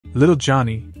Little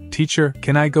Johnny, Teacher,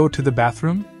 can I go to the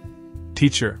bathroom?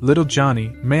 Teacher, Little Johnny,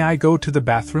 may I go to the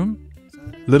bathroom?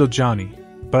 Little Johnny,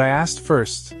 but I asked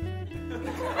first.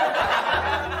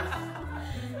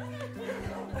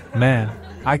 Man,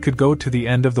 I could go to the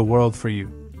end of the world for you.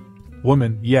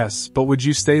 Woman, yes, but would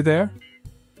you stay there?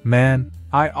 Man,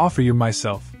 I offer you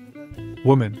myself.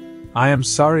 Woman, I am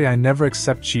sorry, I never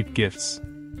accept cheap gifts.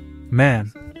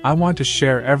 Man, I want to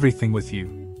share everything with you.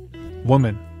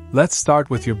 Woman, let's start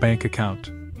with your bank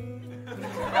account.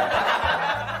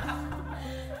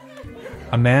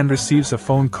 A man receives a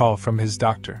phone call from his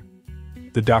doctor.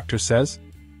 The doctor says,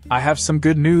 I have some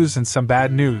good news and some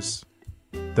bad news.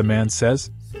 The man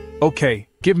says, Okay,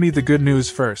 give me the good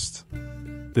news first.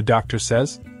 The doctor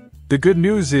says, The good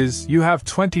news is you have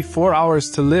 24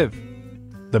 hours to live.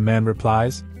 The man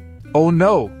replies, Oh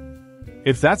no!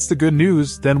 If that's the good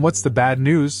news, then what's the bad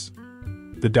news?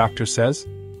 The doctor says,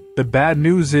 The bad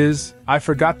news is, I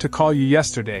forgot to call you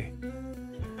yesterday.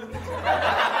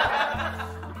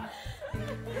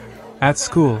 At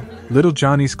school, little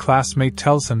Johnny's classmate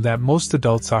tells him that most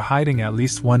adults are hiding at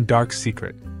least one dark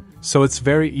secret, so it's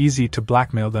very easy to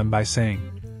blackmail them by saying,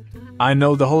 I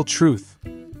know the whole truth.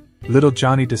 Little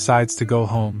Johnny decides to go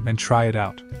home and try it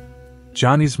out.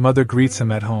 Johnny's mother greets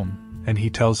him at home, and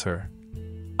he tells her,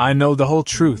 I know the whole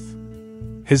truth.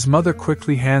 His mother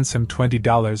quickly hands him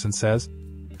 $20 and says,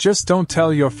 Just don't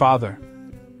tell your father.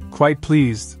 Quite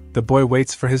pleased, the boy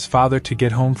waits for his father to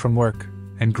get home from work,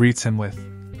 and greets him with,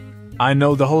 I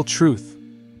know the whole truth.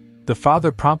 The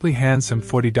father promptly hands him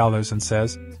 $40 and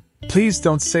says, Please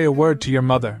don't say a word to your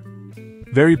mother.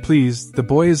 Very pleased, the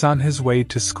boy is on his way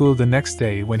to school the next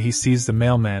day when he sees the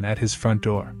mailman at his front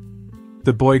door.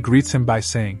 The boy greets him by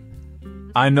saying,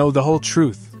 I know the whole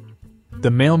truth. The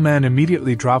mailman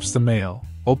immediately drops the mail,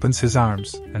 opens his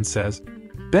arms, and says,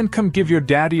 Then come give your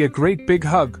daddy a great big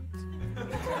hug.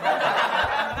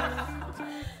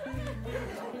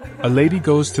 A lady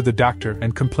goes to the doctor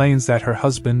and complains that her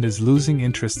husband is losing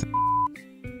interest in.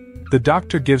 The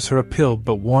doctor gives her a pill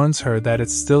but warns her that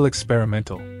it's still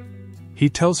experimental. He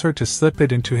tells her to slip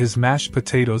it into his mashed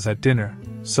potatoes at dinner,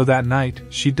 so that night,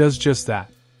 she does just that.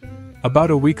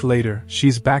 About a week later,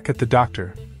 she's back at the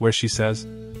doctor, where she says,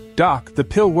 Doc, the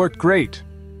pill worked great.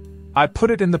 I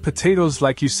put it in the potatoes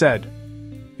like you said.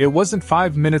 It wasn't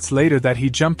 5 minutes later that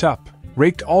he jumped up,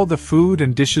 raked all the food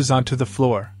and dishes onto the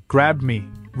floor, grabbed me,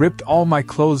 ripped all my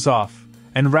clothes off,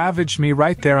 and ravaged me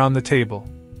right there on the table.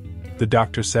 The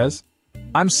doctor says,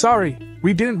 I'm sorry,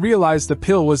 we didn't realize the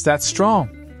pill was that strong.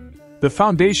 The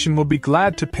foundation will be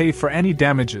glad to pay for any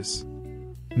damages.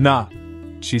 Nah,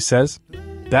 she says,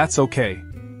 that's okay.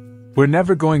 We're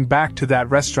never going back to that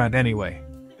restaurant anyway.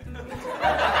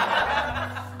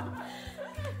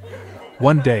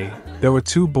 One day, there were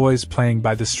two boys playing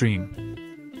by the stream.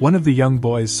 One of the young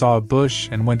boys saw a bush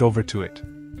and went over to it.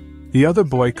 The other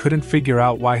boy couldn't figure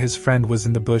out why his friend was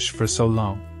in the bush for so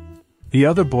long. The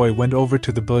other boy went over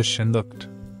to the bush and looked.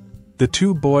 The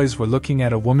two boys were looking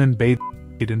at a woman bathed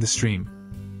in the stream.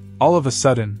 All of a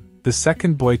sudden, the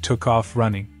second boy took off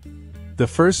running. The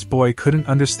first boy couldn't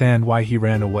understand why he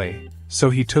ran away, so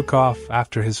he took off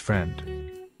after his friend.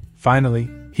 Finally,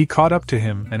 he caught up to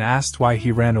him and asked why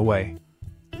he ran away.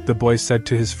 The boy said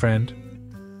to his friend,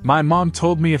 My mom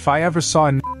told me if I ever saw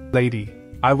a lady,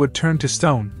 I would turn to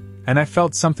stone, and I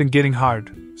felt something getting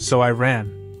hard, so I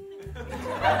ran.